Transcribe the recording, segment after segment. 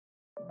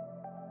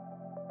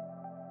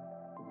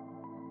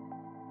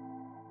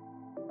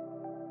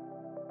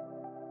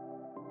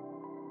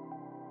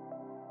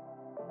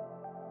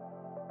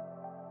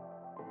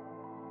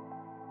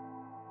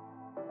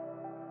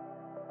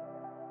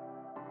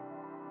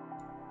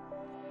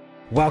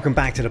Welcome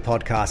back to the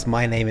podcast.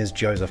 My name is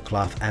Joseph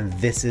Clough, and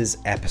this is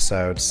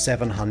episode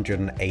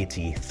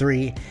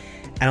 783.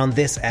 And on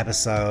this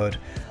episode,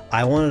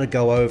 I wanted to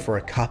go over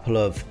a couple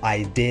of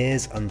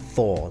ideas and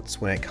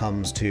thoughts when it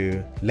comes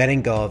to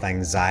letting go of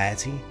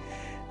anxiety,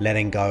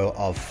 letting go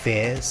of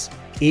fears,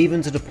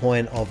 even to the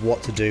point of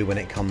what to do when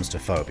it comes to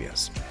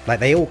phobias. Like,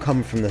 they all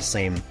come from the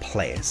same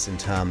place in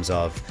terms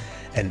of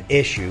an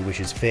issue, which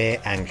is fear,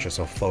 anxious,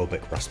 or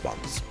phobic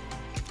response.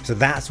 So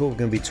that's what we're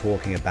going to be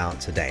talking about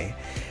today.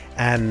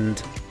 And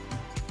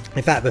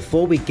in fact,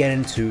 before we get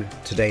into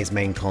today's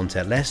main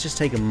content, let's just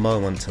take a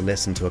moment to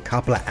listen to a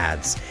couple of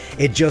ads.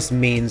 It just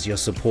means you're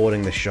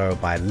supporting the show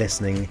by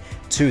listening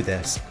to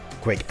this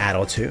quick ad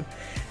or two,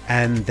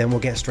 and then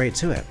we'll get straight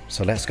to it.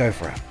 So let's go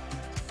for it.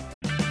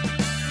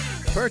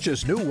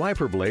 Purchase new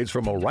wiper blades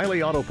from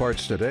O'Reilly Auto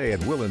Parts today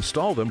and we'll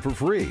install them for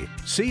free.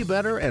 See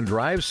better and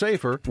drive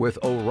safer with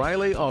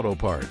O'Reilly Auto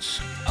Parts.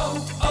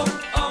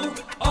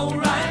 O'Reilly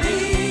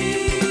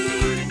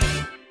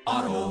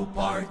Auto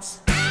Parts.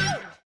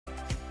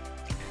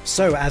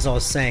 So as I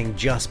was saying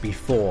just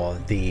before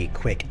the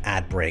quick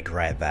ad break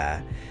right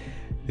there,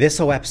 this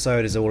whole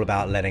episode is all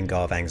about letting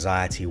go of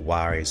anxiety,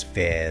 worries,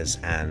 fears,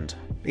 and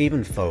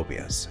even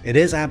phobias. It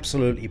is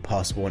absolutely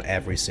possible in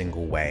every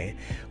single way.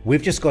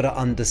 We've just got to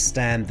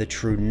understand the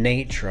true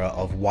nature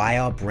of why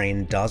our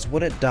brain does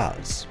what it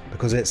does,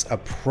 because it's a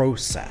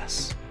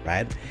process,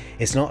 right?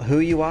 It's not who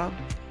you are,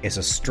 it's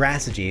a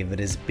strategy that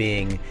is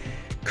being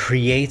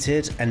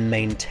created and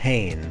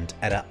maintained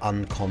at an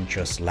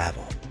unconscious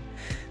level.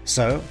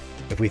 So,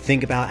 if we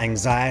think about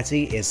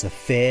anxiety, it's a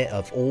fear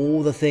of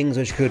all the things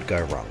which could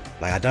go wrong.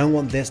 Like, I don't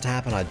want this to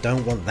happen, I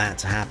don't want that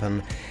to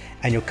happen,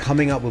 and you're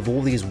coming up with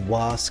all these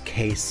worst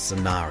case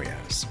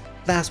scenarios.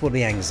 That's what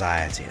the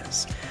anxiety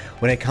is.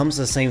 When it comes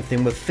to the same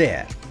thing with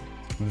fear,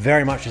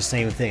 very much the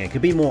same thing. It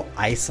could be more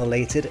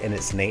isolated in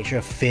its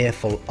nature,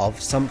 fearful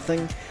of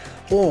something,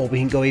 or we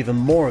can go even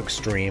more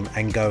extreme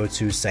and go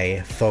to,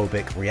 say,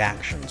 phobic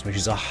reactions, which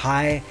is a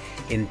high,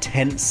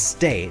 intense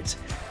state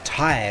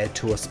tied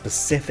to a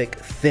specific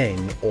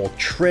thing or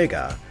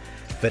trigger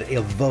that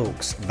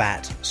evokes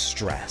that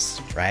stress,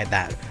 right?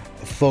 That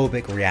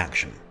phobic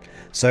reaction.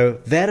 So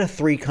they're the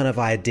three kind of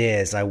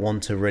ideas I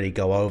want to really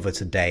go over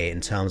today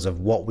in terms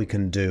of what we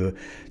can do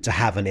to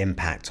have an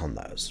impact on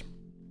those.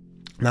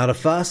 Now, the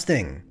first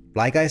thing,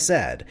 like I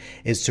said,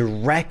 is to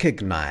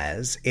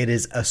recognize it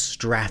is a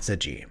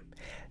strategy.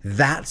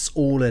 That's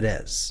all it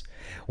is.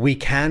 We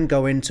can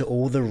go into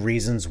all the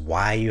reasons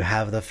why you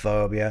have the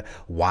phobia,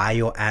 why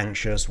you're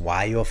anxious,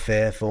 why you're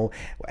fearful.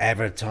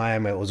 Every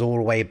time it was all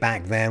the way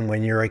back then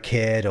when you're a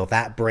kid, or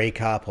that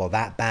breakup, or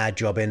that bad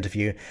job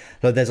interview.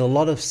 So there's a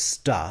lot of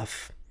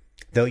stuff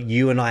that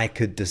you and I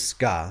could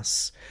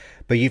discuss,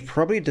 but you've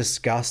probably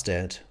discussed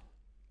it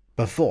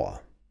before.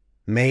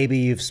 Maybe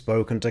you've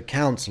spoken to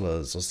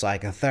counselors or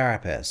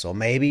psychotherapists, or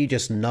maybe you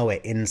just know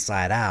it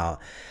inside out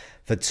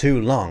for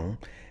too long,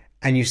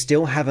 and you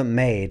still haven't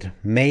made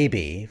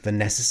maybe the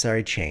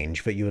necessary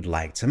change that you would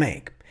like to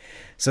make.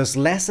 So it's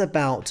less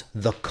about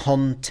the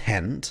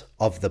content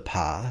of the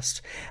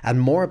past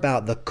and more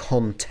about the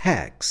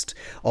context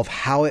of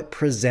how it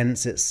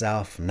presents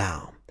itself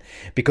now.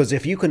 Because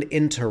if you can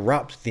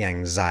interrupt the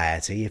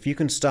anxiety, if you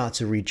can start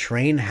to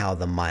retrain how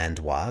the mind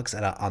works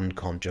at an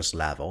unconscious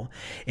level,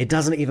 it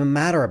doesn't even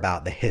matter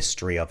about the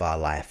history of our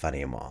life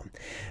anymore.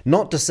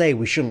 Not to say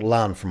we shouldn't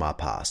learn from our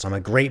past. I'm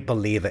a great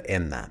believer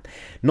in that.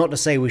 Not to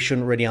say we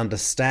shouldn't really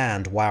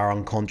understand why our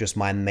unconscious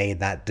mind made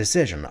that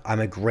decision.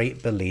 I'm a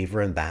great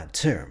believer in that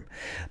too.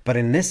 But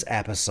in this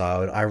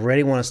episode, I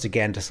really want us to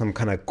get into some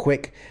kind of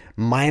quick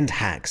mind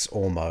hacks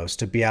almost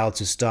to be able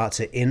to start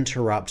to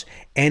interrupt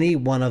any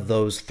one of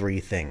those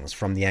three things,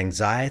 from the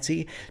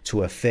anxiety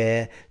to a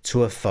fear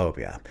to a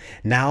phobia.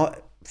 Now,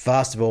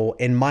 first of all,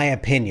 in my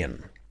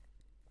opinion,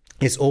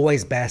 it's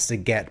always best to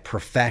get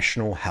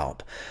professional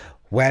help.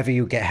 Whether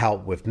you get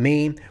help with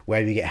me,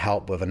 whether you get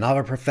help with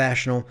another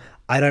professional,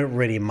 I don't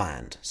really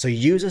mind. So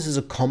use this as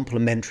a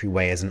complementary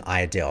way, as an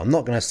ideal. I'm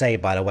not going to say,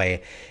 by the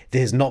way,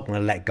 this is not going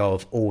to let go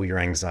of all your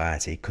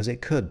anxiety, because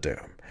it could do.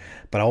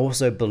 But I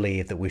also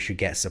believe that we should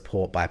get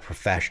support by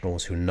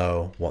professionals who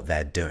know what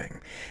they're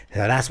doing. So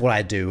that's what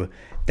I do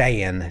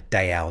day in,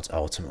 day out,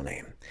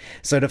 ultimately.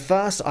 So the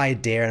first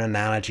idea and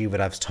analogy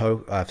that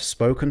I've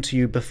spoken to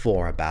you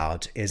before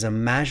about is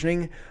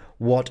imagining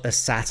what a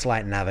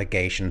satellite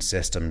navigation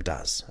system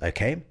does,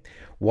 okay?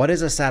 What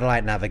is a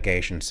satellite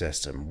navigation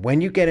system?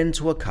 When you get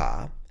into a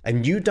car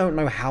and you don't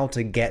know how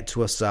to get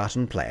to a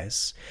certain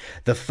place,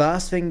 the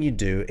first thing you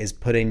do is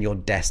put in your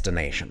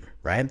destination,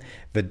 right?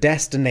 The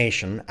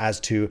destination as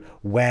to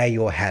where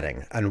you're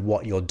heading and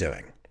what you're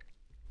doing.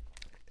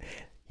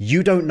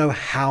 You don't know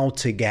how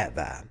to get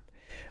there,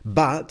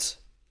 but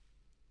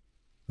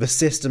the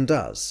system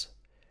does.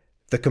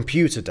 The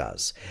computer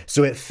does.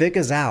 So it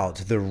figures out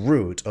the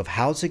route of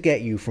how to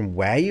get you from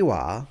where you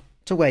are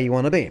to where you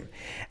want to be.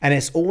 And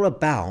it's all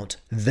about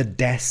the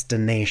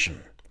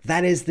destination.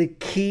 That is the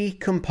key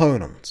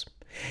component.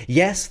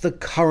 Yes, the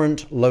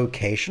current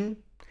location,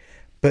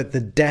 but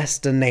the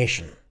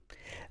destination.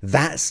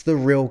 That's the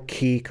real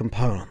key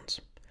component.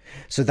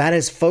 So that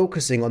is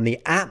focusing on the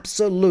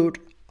absolute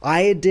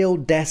ideal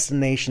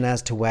destination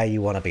as to where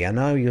you want to be. I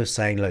know you're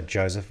saying, look,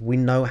 Joseph, we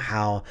know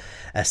how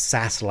a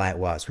satellite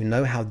works. We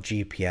know how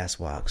GPS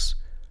works.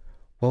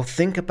 Well,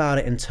 think about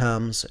it in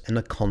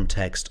the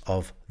context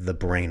of the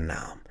brain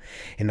now.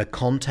 In the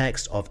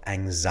context of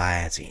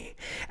anxiety.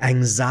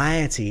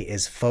 Anxiety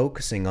is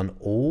focusing on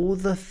all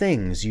the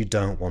things you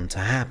don't want to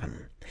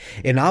happen.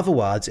 In other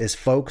words, it's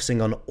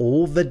focusing on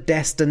all the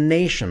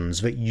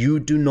destinations that you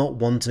do not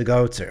want to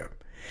go to.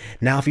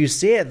 Now, if you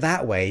see it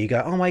that way, you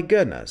go, oh my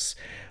goodness,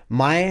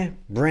 my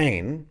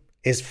brain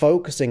is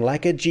focusing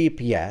like a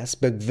GPS,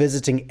 but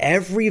visiting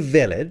every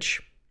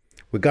village.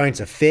 We're going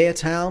to Fear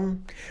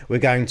Town. We're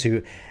going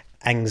to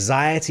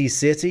Anxiety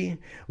City.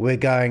 We're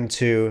going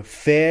to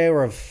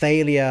Fear of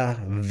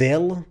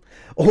Failureville.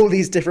 All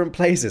these different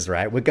places,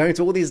 right? We're going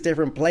to all these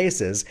different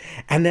places,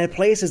 and they're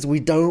places we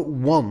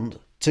don't want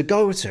to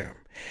go to.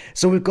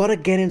 So we've got to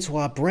get into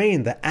our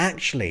brain that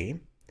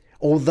actually,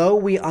 although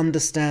we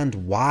understand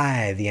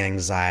why the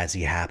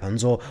anxiety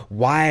happens, or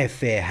why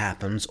fear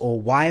happens, or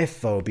why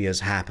phobias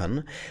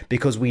happen,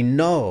 because we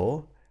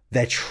know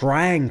they're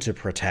trying to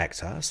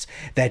protect us,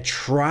 they're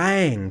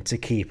trying to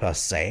keep us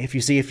safe.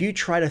 You see, if you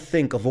try to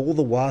think of all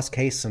the worst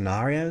case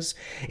scenarios,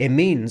 it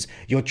means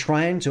you're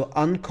trying to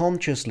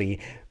unconsciously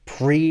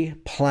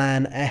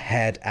pre-plan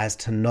ahead as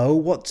to know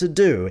what to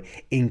do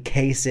in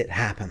case it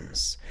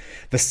happens.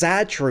 The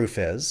sad truth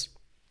is,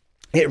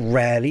 it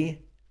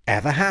rarely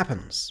ever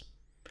happens.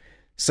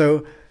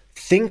 So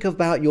think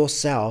about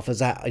yourself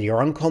as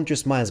your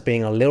unconscious mind as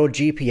being a little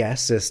GPS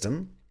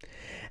system,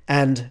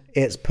 and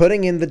it's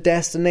putting in the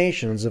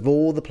destinations of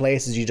all the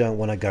places you don't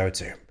want to go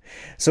to.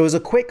 So as a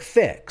quick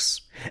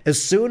fix,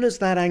 as soon as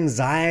that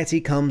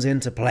anxiety comes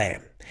into play,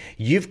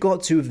 you've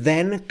got to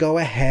then go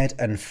ahead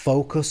and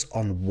focus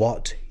on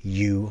what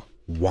you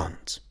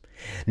want.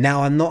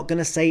 Now, I'm not going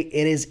to say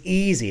it is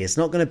easy. It's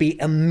not going to be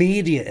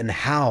immediate in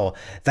how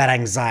that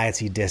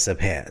anxiety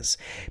disappears,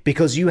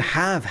 because you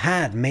have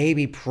had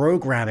maybe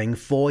programming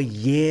for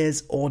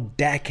years or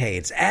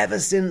decades, ever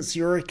since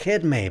you were a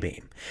kid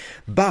maybe.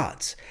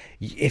 But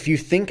if you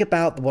think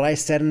about what I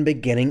said in the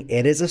beginning,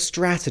 it is a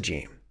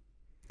strategy.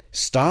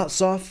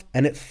 Starts off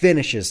and it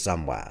finishes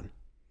somewhere.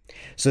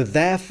 So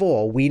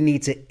therefore, we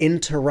need to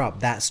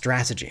interrupt that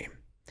strategy.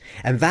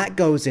 And that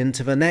goes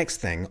into the next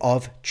thing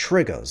of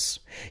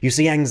triggers. You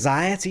see,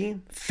 anxiety,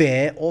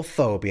 fear, or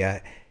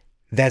phobia,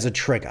 there's a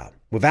trigger.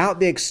 Without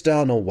the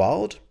external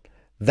world,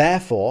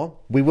 therefore,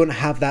 we wouldn't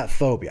have that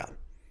phobia,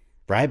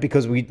 right?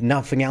 Because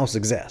nothing else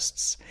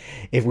exists.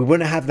 If we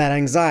wouldn't have that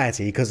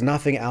anxiety because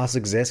nothing else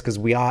exists, because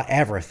we are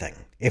everything.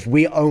 If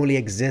we only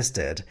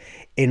existed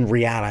in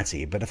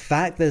reality. But the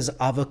fact there's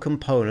other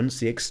components,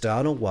 the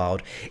external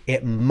world,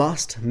 it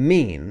must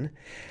mean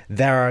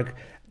there are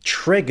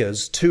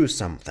triggers to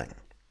something.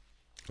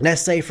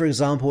 Let's say, for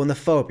example, in the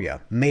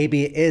phobia,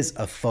 maybe it is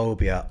a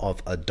phobia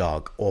of a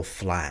dog or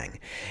flying.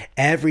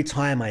 Every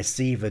time I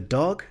see the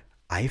dog,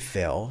 I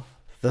feel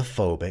the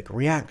phobic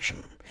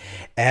reaction.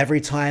 Every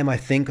time I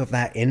think of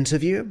that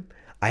interview,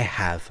 I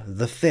have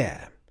the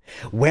fear.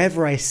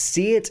 Whether I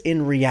see it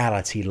in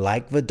reality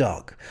like the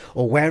dog,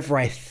 or whether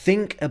I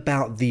think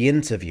about the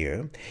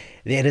interview,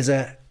 it is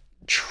a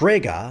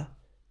trigger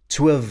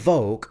to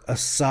evoke a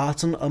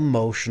certain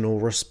emotional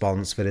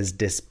response that is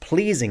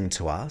displeasing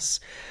to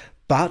us.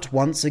 But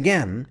once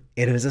again,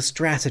 it is a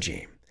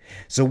strategy.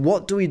 So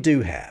what do we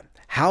do here?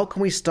 How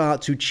can we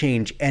start to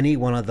change any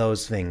one of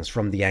those things,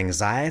 from the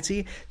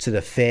anxiety to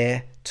the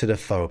fear to the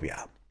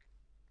phobia?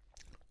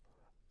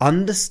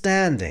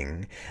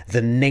 Understanding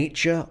the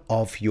nature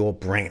of your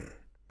brain.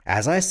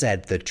 As I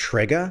said, the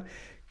trigger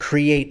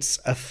creates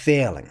a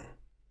feeling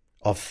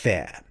of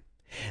fear.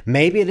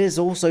 Maybe it is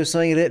also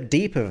something a bit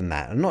deeper than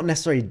that. Not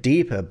necessarily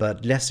deeper,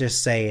 but let's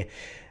just say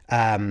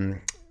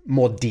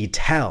more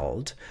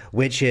detailed,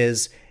 which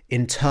is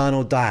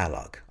internal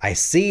dialogue. I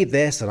see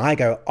this and I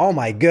go, oh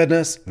my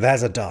goodness,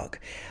 there's a dog.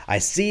 I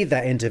see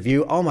that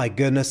interview, oh my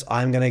goodness,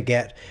 I'm going to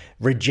get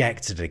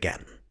rejected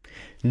again.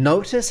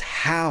 Notice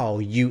how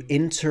you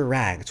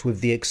interact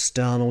with the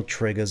external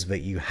triggers that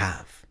you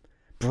have.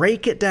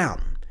 Break it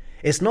down.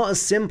 It's not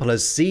as simple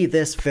as see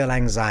this, feel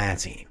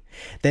anxiety.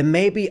 There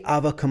may be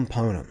other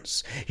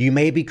components. You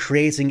may be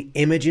creating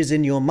images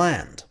in your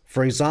mind.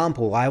 For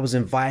example, I was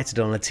invited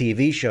on a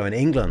TV show in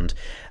England.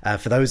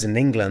 For those in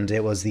England,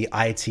 it was the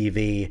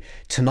ITV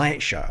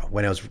Tonight Show,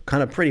 when it was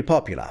kind of pretty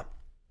popular.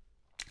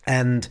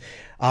 And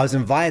I was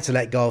invited to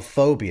let go of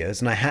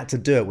phobias, and I had to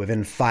do it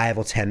within 5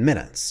 or 10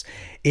 minutes,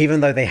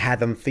 even though they had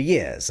them for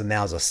years. And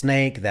there was a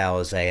snake, there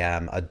was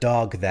a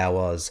dog, there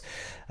was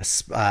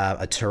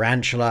a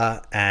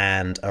tarantula,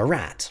 and a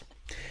rat.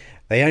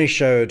 They only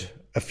showed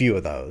a few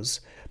of those,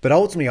 but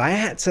ultimately I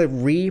had to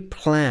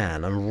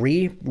replan and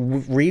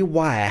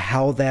rewire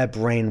how their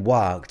brain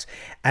worked.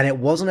 And it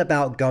wasn't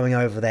about going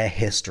over their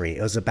history.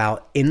 It was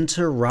about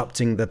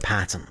interrupting the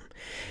pattern.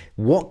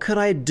 What could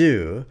I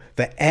do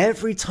that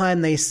every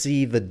time they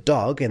see the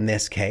dog, in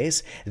this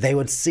case, they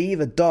would see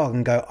the dog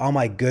and go, oh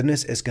my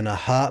goodness, it's going to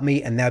hurt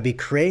me. And they'll be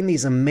creating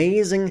these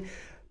amazing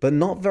but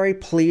not very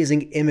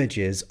pleasing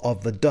images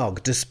of the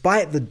dog,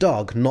 despite the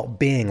dog not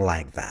being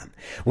like that.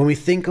 When we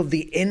think of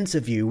the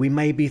interview, we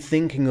may be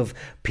thinking of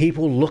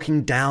people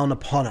looking down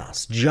upon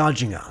us,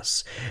 judging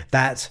us,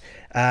 that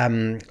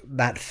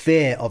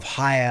fear of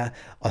higher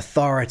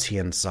authority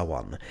and so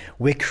on.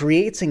 We're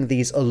creating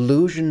these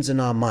illusions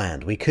in our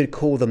mind. We could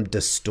call them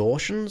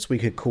distortions. We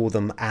could call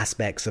them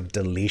aspects of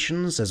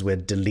deletions, as we're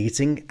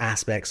deleting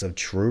aspects of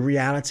true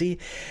reality.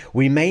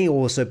 We may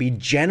also be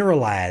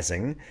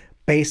generalizing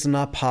based on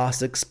our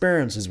past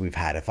experiences we've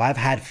had. If I've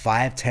had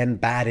 5, 10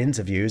 bad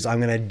interviews, I'm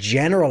going to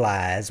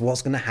generalize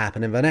what's going to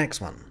happen in the next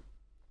one.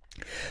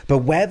 But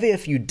whether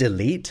if you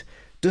delete,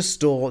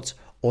 distort,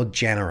 or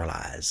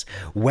generalize,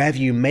 whether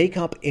you make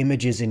up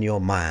images in your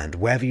mind,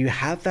 whether you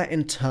have that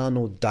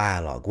internal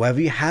dialogue,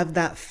 whether you have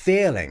that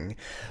feeling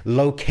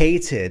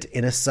located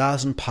in a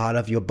certain part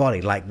of your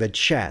body, like the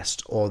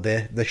chest or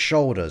the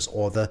shoulders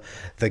or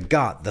the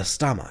gut, the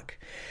stomach,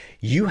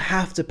 you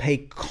have to pay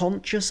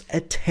conscious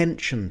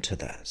attention to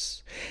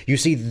this. You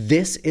see,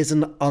 this is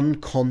an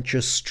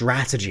unconscious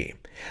strategy.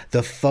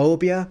 The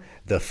phobia,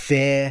 the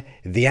fear,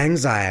 the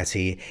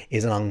anxiety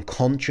is an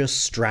unconscious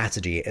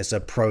strategy. It's a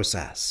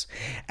process.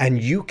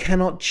 And you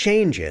cannot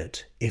change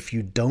it if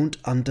you don't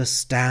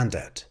understand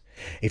it.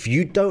 If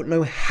you don't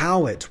know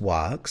how it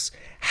works,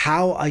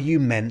 how are you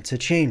meant to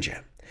change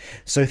it?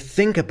 So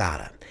think about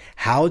it.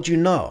 How do you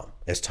know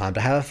it's time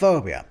to have a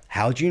phobia?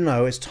 How do you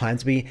know it's time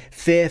to be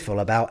fearful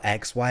about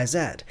X, Y,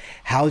 Z?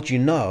 How do you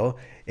know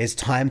it's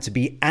time to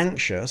be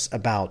anxious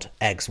about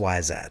X,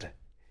 Y, Z?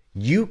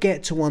 You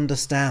get to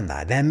understand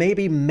that. There may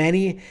be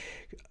many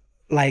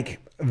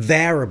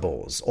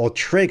variables or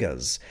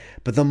triggers,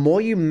 but the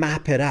more you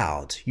map it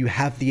out, you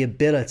have the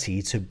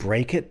ability to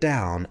break it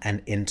down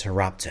and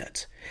interrupt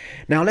it.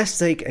 Now, let's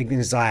take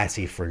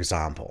anxiety, for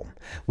example.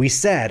 We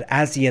said,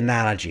 as the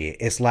analogy,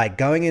 it's like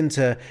going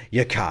into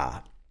your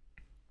car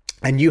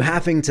and you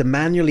having to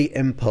manually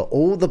input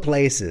all the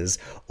places,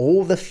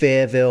 all the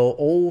Fearville,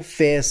 all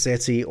Fear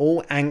City,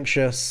 all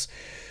anxious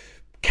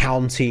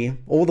county,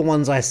 all the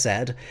ones I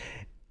said,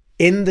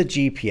 in the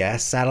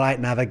GPS satellite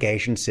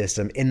navigation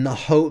system in the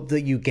hope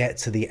that you get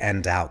to the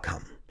end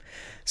outcome.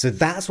 So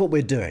that's what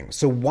we're doing.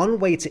 So one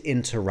way to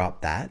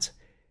interrupt that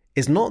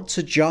is not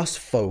to just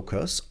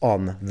focus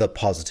on the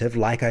positive.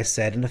 Like I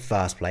said in the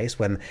first place,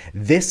 when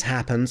this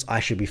happens, I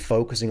should be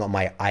focusing on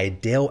my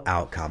ideal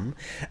outcome.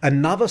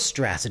 Another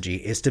strategy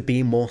is to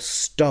be more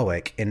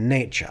stoic in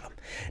nature.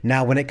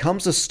 Now, when it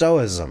comes to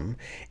stoicism,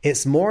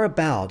 it's more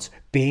about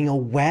being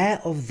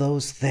aware of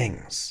those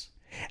things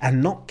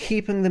and not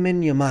keeping them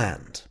in your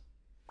mind,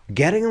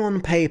 getting them on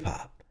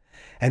paper,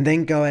 and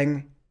then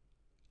going,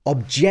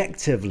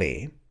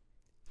 objectively,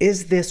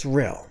 is this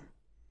real?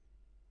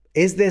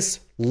 Is this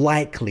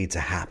likely to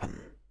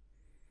happen?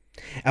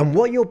 And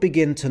what you'll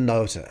begin to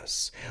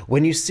notice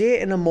when you see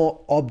it in a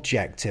more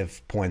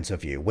objective point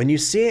of view, when you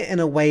see it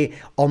in a way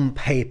on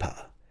paper,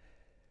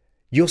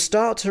 you'll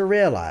start to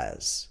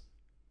realize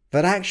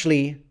that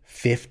actually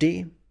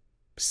 50,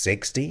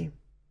 60,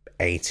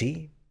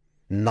 80,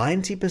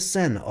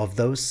 90% of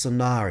those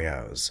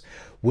scenarios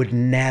would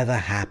never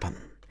happen.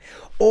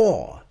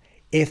 Or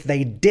if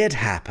they did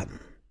happen,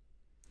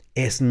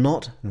 it's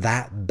not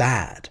that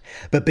bad.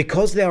 But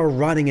because they are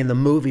running in the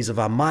movies of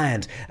our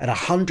mind at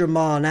 100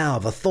 miles an hour,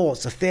 the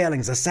thoughts, the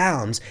feelings, the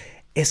sounds,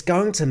 it's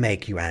going to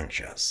make you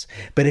anxious.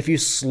 But if you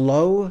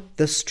slow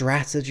the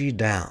strategy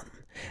down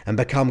and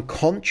become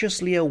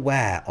consciously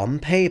aware on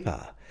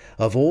paper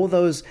of all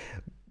those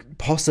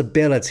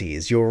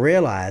possibilities, you'll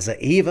realize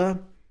that either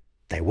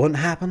they wouldn't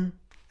happen,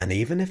 and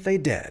even if they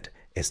did,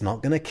 it's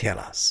not going to kill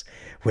us.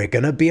 We're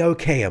going to be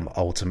okay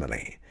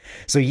ultimately.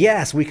 So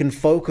yes, we can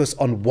focus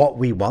on what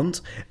we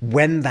want.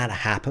 When that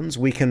happens,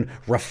 we can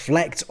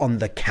reflect on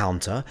the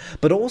counter,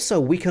 but also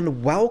we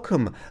can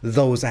welcome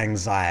those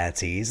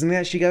anxieties and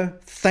actually go,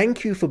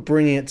 thank you for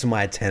bringing it to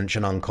my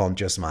attention,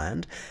 unconscious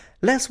mind.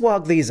 Let's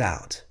work these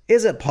out.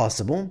 Is it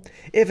possible?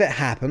 If it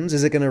happens,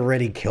 is it going to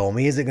really kill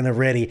me? Is it going to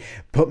really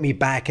put me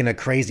back in a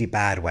crazy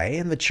bad way?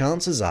 And the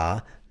chances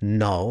are,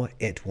 no,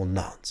 it will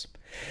not.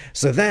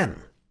 So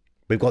then,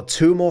 we've got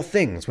two more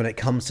things when it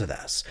comes to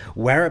this.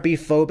 Where it be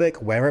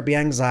phobic, where it be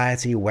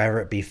anxiety, where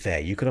it be fear.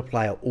 You could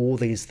apply all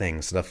these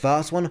things. So the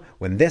first one,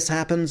 when this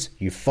happens,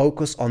 you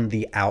focus on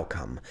the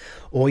outcome.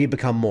 Or you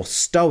become more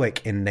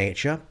stoic in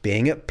nature,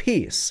 being at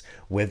peace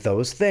with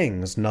those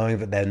things, knowing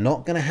that they're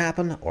not going to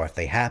happen, or if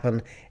they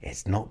happen,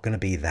 it's not going to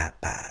be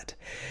that bad.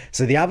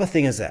 So the other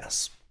thing is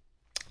this.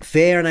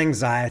 Fear and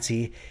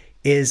anxiety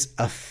is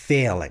a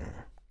feeling.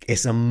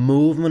 It's a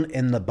movement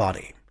in the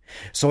body.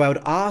 So I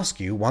would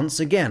ask you once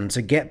again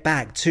to get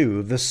back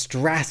to the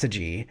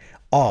strategy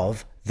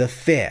of the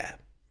fear.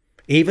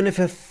 Even if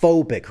a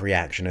phobic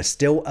reaction is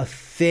still a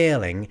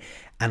feeling,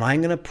 and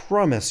I'm going to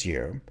promise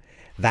you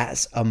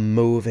that's a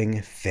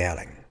moving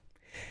feeling.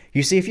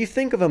 You see, if you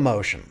think of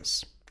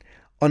emotions,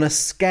 on a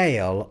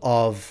scale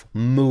of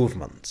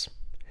movement.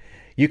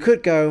 You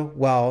could go,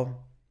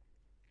 well,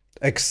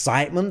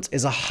 excitement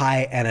is a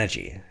high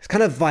energy. It's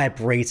kind of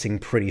vibrating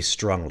pretty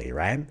strongly,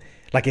 right?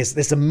 Like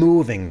there's a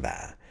moving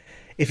there.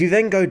 If you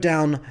then go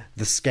down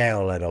the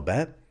scale a little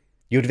bit,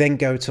 you'd then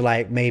go to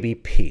like maybe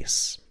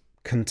peace,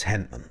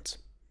 contentment.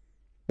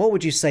 What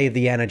would you say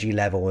the energy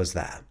level is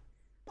there?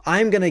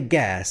 I'm going to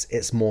guess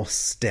it's more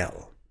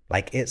still,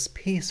 like it's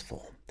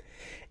peaceful,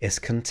 it's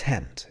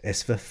content,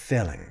 it's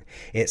fulfilling,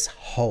 it's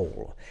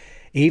whole.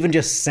 Even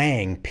just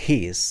saying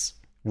peace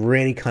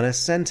really kind of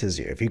centers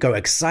you. If you go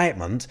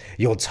excitement,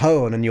 your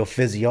tone and your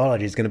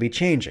physiology is going to be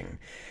changing.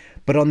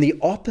 But on the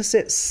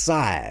opposite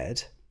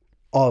side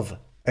of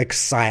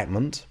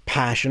excitement,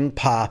 passion,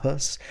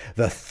 purpose,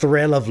 the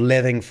thrill of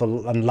living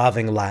for and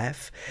loving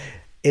life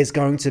is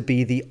going to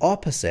be the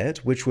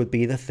opposite, which would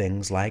be the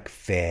things like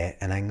fear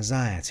and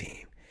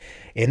anxiety.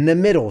 In the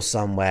middle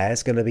somewhere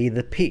is going to be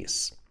the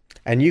peace.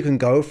 And you can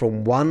go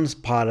from one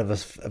part of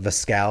a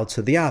scale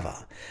to the other.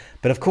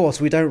 But of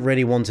course, we don't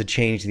really want to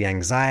change the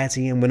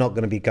anxiety, and we're not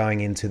going to be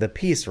going into the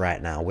peace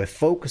right now. We're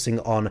focusing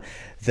on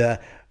the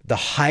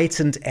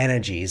heightened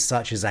energies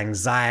such as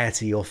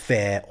anxiety or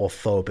fear or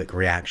phobic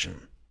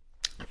reaction.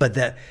 But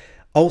that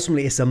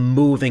ultimately it's a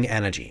moving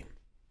energy.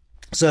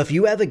 So if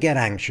you ever get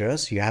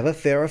anxious, you have a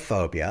fear or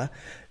phobia,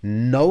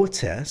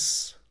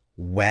 notice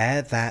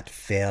where that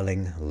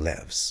feeling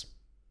lives.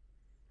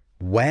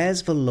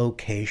 Where's the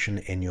location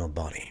in your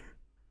body?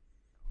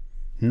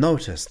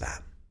 Notice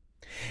that.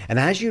 And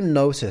as you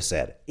notice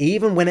it,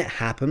 even when it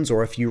happens,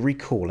 or if you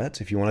recall it,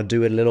 if you want to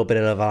do a little bit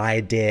of an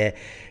idea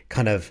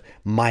kind of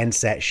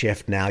mindset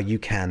shift now, you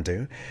can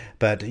do,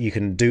 but you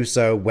can do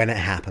so when it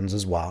happens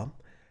as well.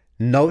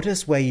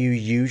 Notice where you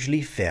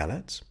usually feel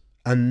it.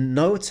 And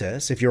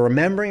notice, if you're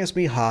remembering, it's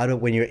going to be harder.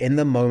 When you're in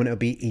the moment, it'll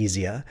be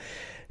easier.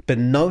 But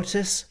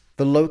notice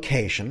the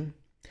location.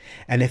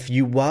 And if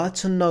you were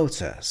to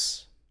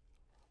notice,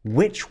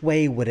 which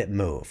way would it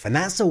move? And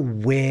that's a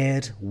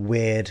weird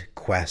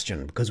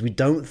question because we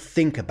don't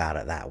think about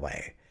it that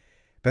way.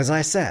 But as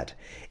I said,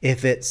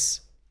 if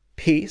it's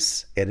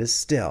peace, it is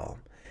still.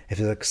 If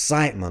it's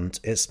excitement,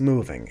 it's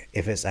moving.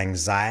 If it's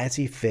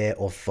anxiety, fear,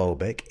 or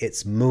phobic,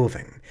 it's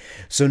moving.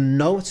 So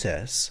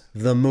notice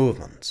the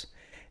movement.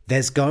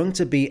 There's going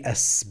to be a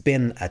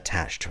spin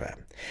attached to it.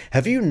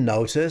 Have you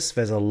noticed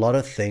there's a lot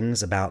of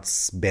things about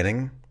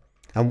spinning?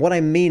 And what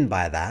I mean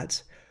by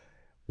that,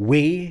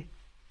 we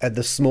at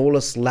the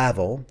smallest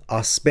level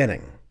are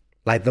spinning.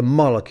 Like the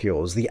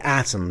molecules, the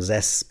atoms,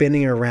 they're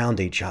spinning around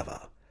each other.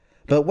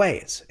 But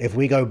wait, if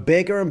we go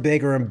bigger and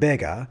bigger and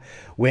bigger,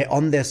 we're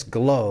on this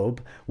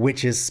globe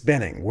which is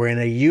spinning. We're in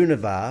a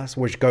universe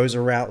which goes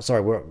around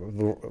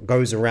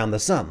the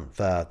sun,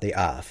 the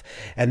Earth.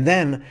 And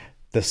then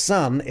the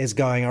sun is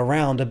going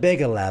around a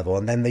bigger level,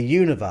 and then the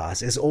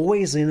universe is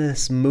always in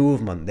this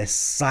movement, this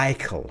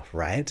cycle,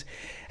 right?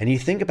 And you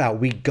think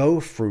about, we go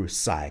through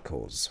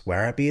cycles,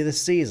 where it be the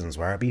seasons,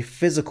 where it be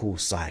physical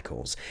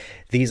cycles.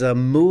 These are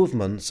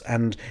movements,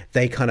 and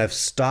they kind of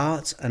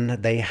start and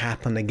they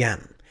happen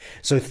again.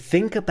 So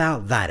think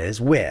about that. It's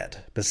weird,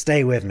 but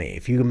stay with me.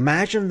 If you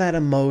imagine that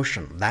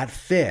emotion, that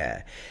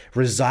fear,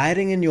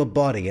 residing in your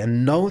body,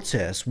 and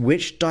notice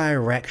which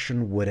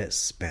direction would it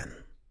spin.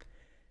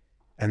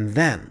 And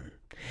then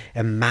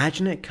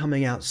imagine it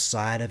coming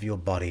outside of your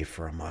body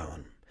for a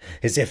moment.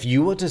 As if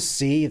you were to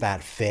see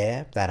that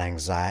fear, that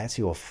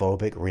anxiety or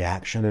phobic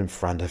reaction in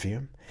front of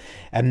you,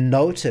 and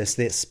notice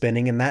that it's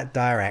spinning in that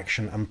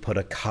direction and put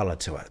a color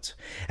to it.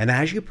 And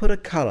as you put a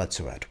color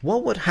to it,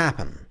 what would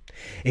happen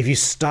if you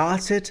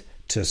started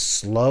to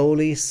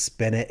slowly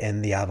spin it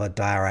in the other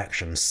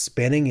direction,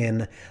 spinning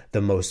in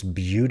the most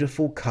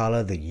beautiful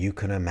color that you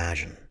can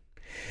imagine?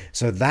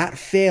 So that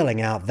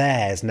feeling out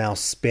there is now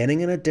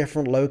spinning in a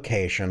different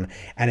location,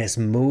 and it's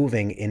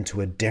moving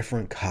into a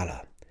different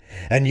color.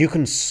 And you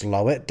can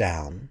slow it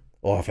down,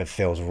 or if it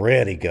feels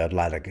really good,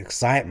 like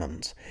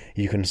excitement,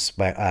 you can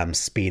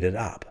speed it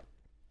up.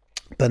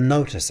 But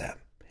notice it.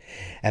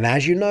 And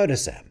as you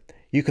notice it,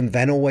 you can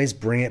then always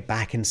bring it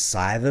back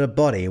inside of the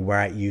body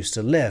where it used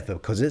to live,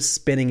 because it's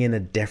spinning in a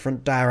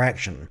different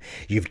direction.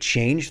 You've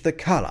changed the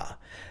color.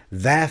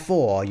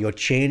 Therefore, you're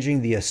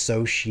changing the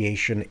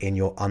association in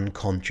your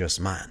unconscious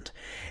mind.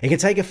 It can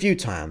take a few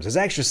times. There's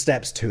extra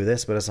steps to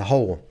this, but it's a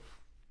whole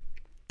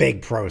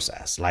big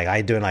process. Like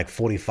I do in like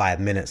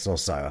 45 minutes or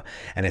so,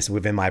 and it's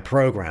within my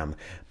program.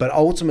 But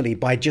ultimately,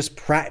 by just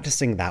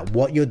practicing that,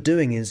 what you're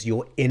doing is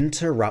you're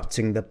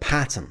interrupting the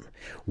pattern.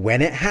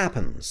 When it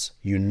happens,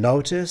 you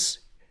notice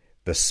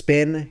the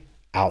spin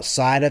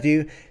outside of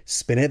you,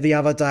 spin it the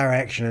other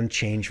direction and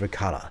change the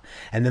color.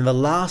 And then the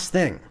last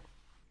thing,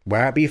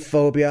 where it be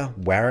phobia,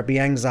 where it be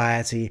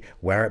anxiety,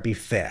 where it be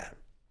fear,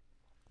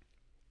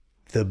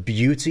 the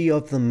beauty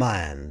of the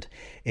mind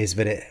is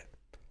that it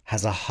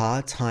has a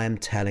hard time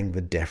telling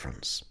the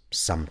difference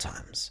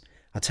sometimes.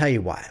 I'll tell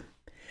you why.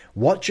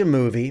 Watch a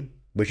movie,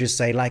 which is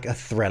say like a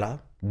thriller.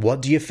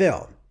 What do you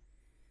feel?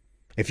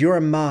 If you're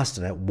immersed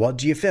in it, what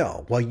do you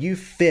feel? Well, you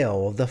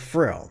feel the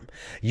thrill.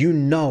 You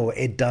know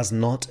it does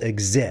not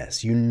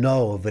exist. You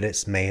know that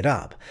it's made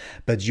up.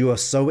 But you are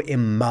so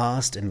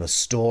immersed in the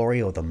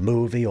story or the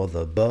movie or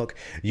the book,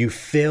 you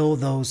feel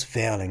those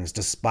feelings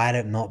despite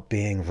it not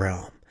being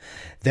real.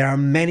 There are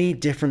many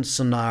different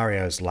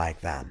scenarios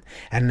like that.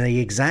 And the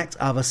exact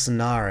other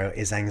scenario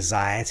is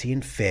anxiety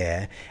and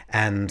fear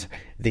and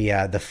the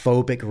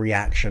phobic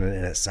reaction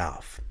in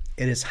itself.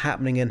 It is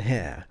happening in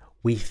here.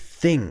 We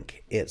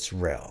think it's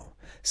real.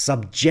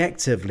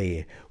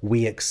 Subjectively,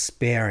 we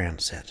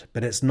experience it,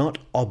 but it's not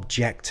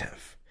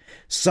objective.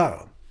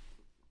 So,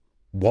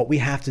 what we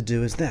have to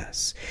do is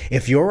this.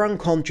 If your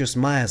unconscious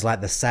mind is like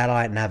the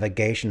satellite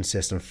navigation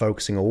system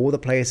focusing all the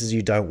places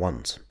you don't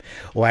want,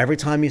 or every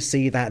time you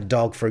see that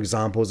dog, for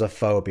example, as a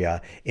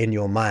phobia in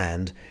your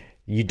mind,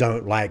 you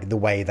don't like the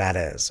way that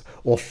is,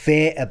 or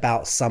fear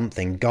about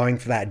something, going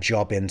for that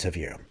job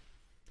interview,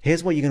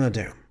 here's what you're going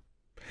to do.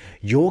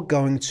 You're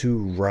going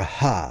to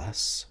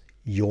rehearse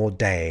your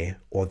day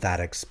or that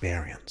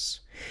experience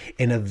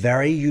in a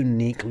very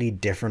uniquely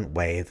different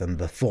way than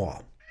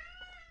before.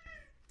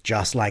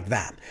 Just like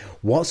that.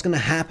 What's going to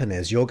happen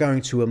is you're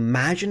going to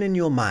imagine in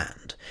your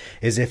mind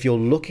as if you're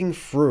looking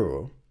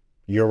through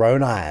your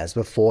own eyes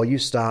before you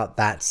start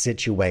that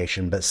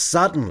situation, but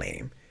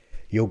suddenly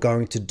you're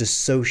going to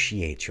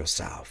dissociate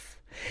yourself.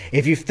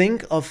 If you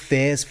think of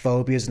fears,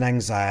 phobias, and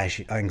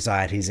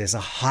anxieties as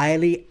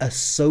highly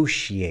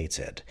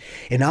associated,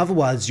 in other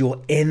words,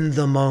 you're in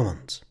the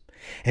moment.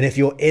 And if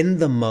you're in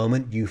the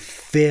moment, you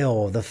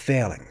feel the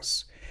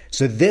feelings.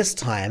 So this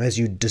time, as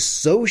you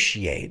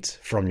dissociate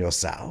from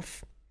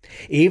yourself,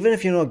 even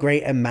if you're not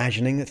great at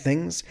imagining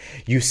things,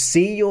 you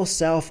see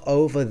yourself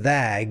over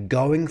there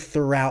going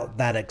throughout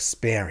that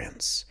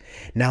experience.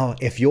 Now,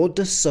 if you're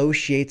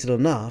dissociated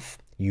enough,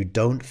 you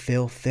don't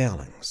feel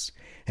feelings.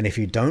 And if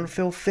you don't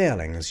feel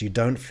feelings, you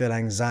don't feel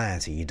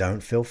anxiety, you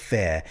don't feel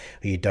fear,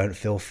 or you don't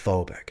feel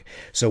phobic.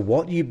 So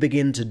what you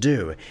begin to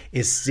do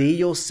is see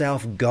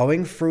yourself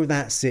going through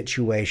that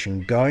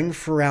situation, going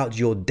throughout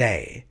your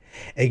day,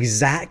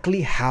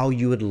 exactly how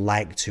you would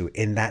like to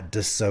in that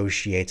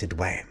dissociated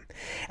way.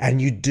 And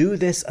you do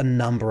this a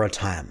number of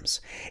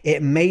times.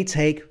 It may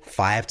take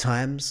 5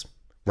 times,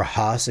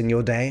 rehearsing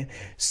your day,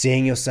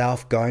 seeing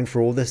yourself going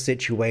through all the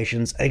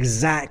situations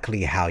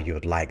exactly how you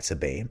would like to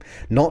be.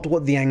 Not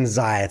what the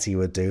anxiety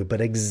would do,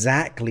 but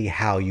exactly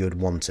how you'd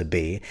want to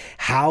be,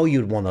 how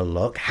you'd want to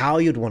look, how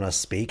you'd want to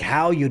speak,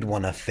 how you'd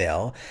want to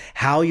feel,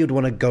 how you'd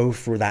want to go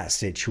through that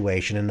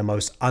situation in the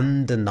most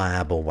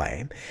undeniable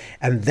way.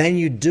 And then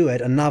you do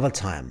it another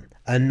time,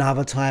 and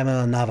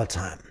another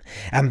time.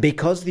 And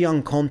because the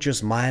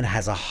unconscious mind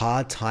has a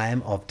hard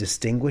time of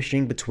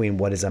distinguishing between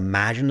what is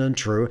imagined and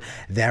true,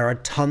 there are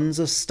tons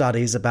of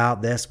studies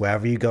about this,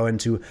 wherever you go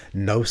into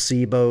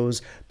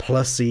nocebos,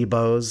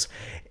 placebos,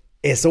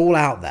 it's all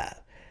out there.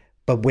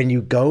 But when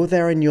you go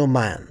there in your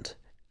mind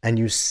and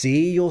you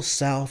see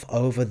yourself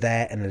over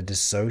there in a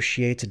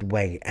dissociated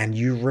way and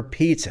you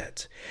repeat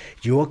it,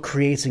 you're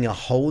creating a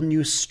whole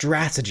new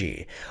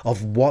strategy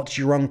of what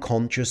your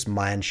unconscious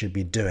mind should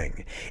be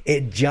doing.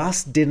 It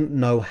just didn't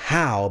know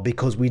how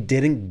because we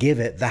didn't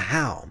give it the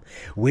how.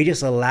 We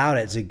just allowed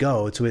it to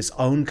go to its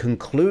own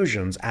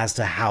conclusions as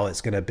to how it's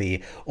going to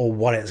be or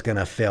what it's going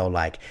to feel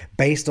like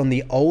based on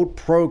the old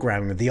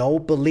programming, the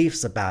old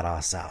beliefs about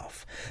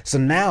ourselves. So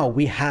now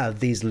we have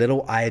these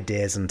little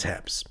ideas and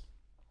tips.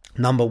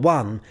 Number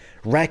 1,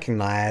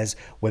 recognize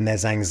when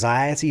there's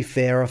anxiety,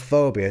 fear, or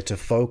phobia to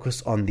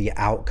focus on the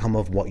outcome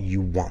of what you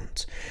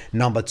want.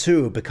 Number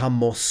 2, become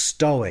more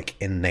stoic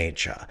in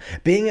nature,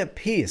 being at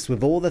peace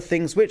with all the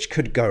things which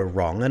could go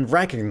wrong and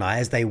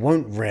recognize they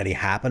won't really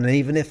happen, and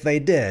even if they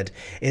did,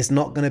 it's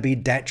not going to be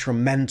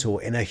detrimental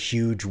in a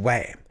huge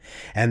way.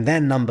 And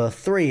then number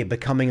 3,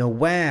 becoming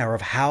aware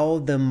of how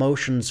the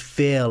emotions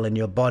feel in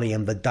your body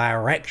and the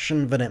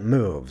direction that it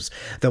moves,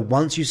 that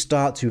once you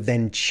start to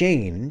then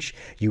change,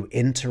 you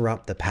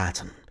interrupt the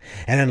pattern.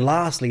 And then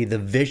lastly, the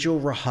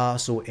visual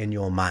rehearsal in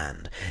your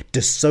mind,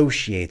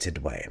 dissociated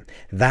way.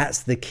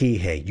 That's the key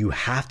here. You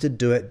have to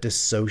do it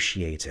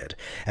dissociated.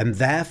 And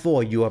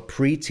therefore, you are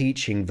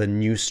pre-teaching the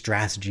new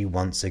strategy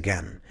once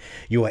again.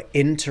 You are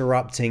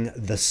interrupting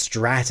the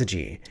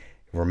strategy.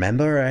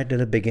 Remember right at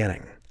the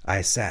beginning,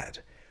 I said,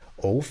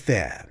 all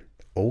fear,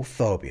 all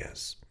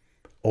phobias,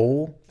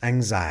 all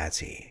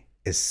anxiety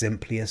is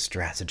simply a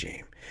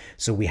strategy.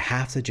 So we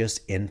have to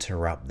just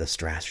interrupt the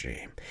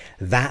strategy.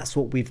 That's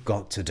what we've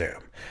got to do.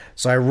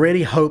 So I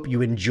really hope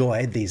you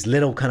enjoyed these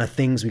little kind of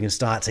things we can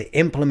start to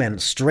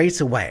implement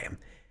straight away.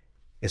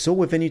 It's all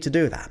within you to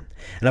do that.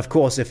 And of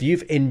course, if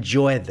you've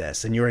enjoyed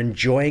this and you're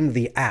enjoying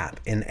the app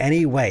in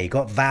any way,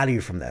 got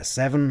value from this,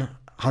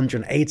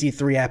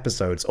 783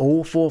 episodes,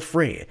 all for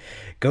free.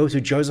 Go to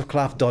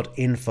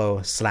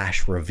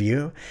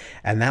josephclough.info/review,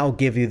 and that will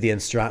give you the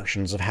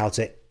instructions of how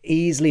to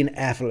easily and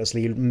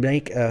effortlessly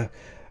make a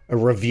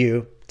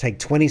review. Take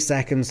 20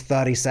 seconds,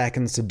 30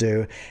 seconds to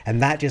do,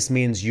 and that just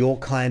means your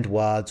kind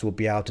words will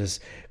be able to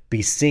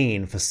be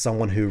seen for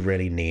someone who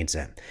really needs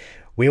it.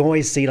 We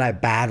always see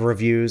like bad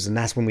reviews, and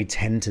that's when we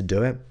tend to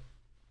do it.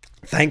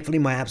 Thankfully,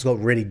 my app's got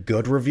really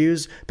good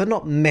reviews, but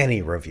not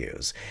many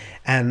reviews.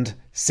 And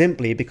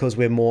simply because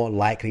we're more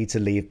likely to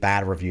leave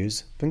bad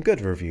reviews than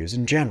good reviews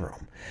in general.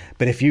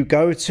 But if you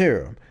go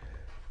to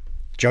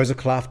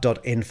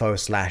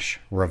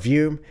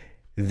josephclough.info/review,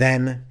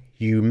 then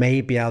you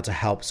may be able to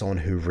help someone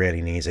who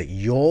really needs it.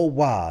 Your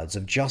words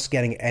of just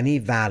getting any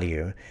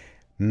value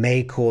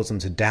may cause them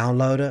to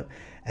download it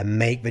and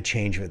make the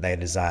change that they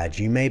desired.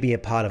 You may be a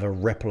part of a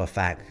ripple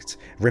effect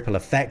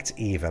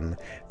even,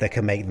 that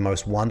can make the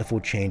most wonderful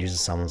changes in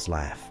someone's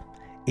life.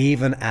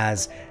 Even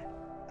as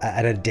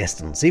at a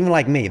distance. Even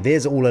like me,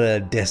 there's all at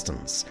a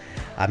distance.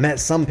 I've met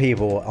some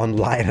people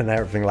online and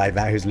everything like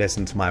that who's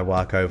listened to my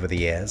work over the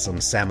years on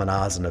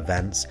seminars and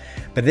events,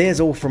 but there's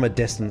all from a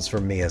distance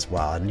from me as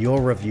well, and your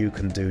review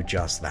can do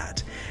just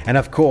that. And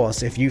of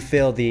course, if you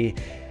feel the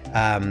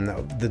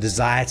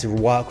desire to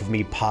work with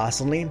me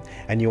personally,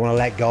 and you want to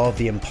let go of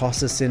the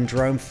imposter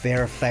syndrome,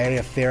 fear of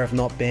failure, fear of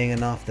not being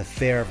enough, the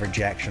fear of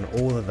rejection,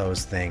 all of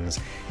those things,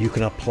 you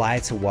can apply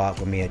to work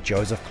with me at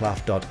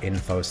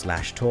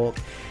josephclough.info/talk.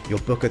 You'll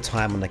book a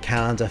time on the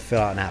calendar, fill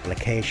out an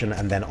application,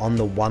 and then on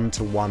the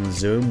one-to-one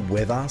Zoom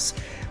with us,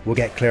 we'll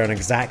get clear on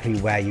exactly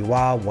where you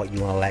are, what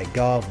you want to let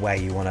go of, where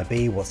you want to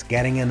be, what's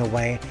getting in the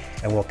way,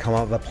 and we'll come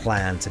up with a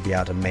plan to be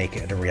able to make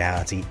it a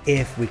reality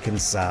if we can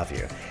serve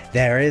you.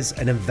 There is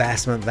an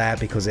investment there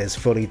because it's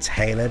fully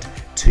tailored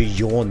to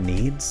your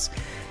needs.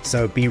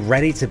 So be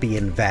ready to be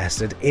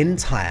invested in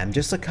time,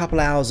 just a couple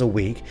hours a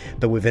week,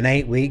 but within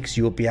 8 weeks,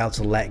 you'll be able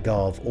to let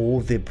go of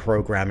all the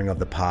programming of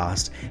the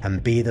past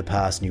and be the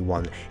person you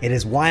want. It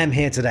is why I'm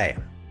here today.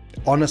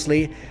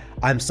 Honestly,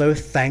 I'm so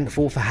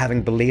thankful for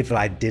having believed that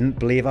I didn't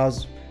believe I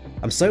was.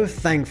 I'm so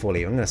thankful,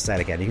 I'm going to say it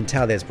again. You can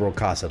tell this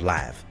broadcasted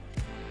live,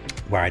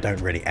 where I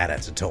don't really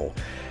edit at all.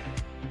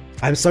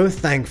 I'm so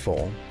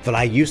thankful that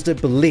I used to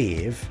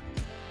believe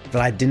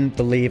that I didn't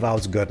believe I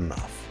was good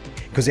enough,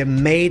 because it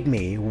made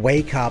me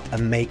wake up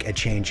and make a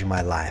change in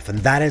my life. And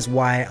that is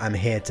why I'm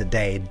here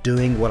today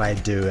doing what I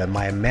do. And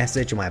my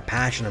message and my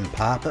passion and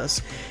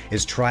purpose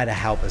is try to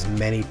help as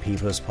many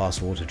people as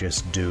possible to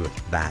just do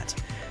that.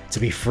 To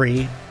be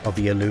free of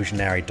the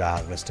illusionary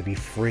darkness, to be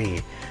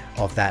free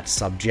of that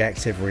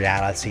subjective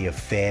reality of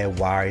fear,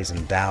 worries,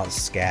 and doubts,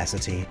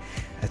 scarcity,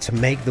 and to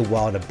make the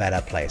world a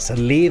better place, to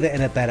leave it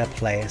in a better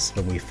place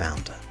than we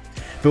found it.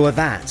 But with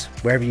that,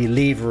 wherever you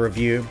leave a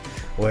review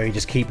or you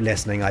just keep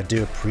listening, I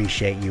do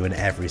appreciate you in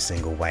every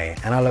single way,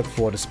 and I look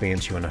forward to speaking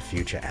to you in a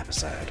future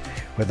episode.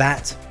 With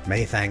that,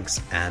 many thanks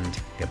and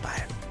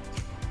goodbye.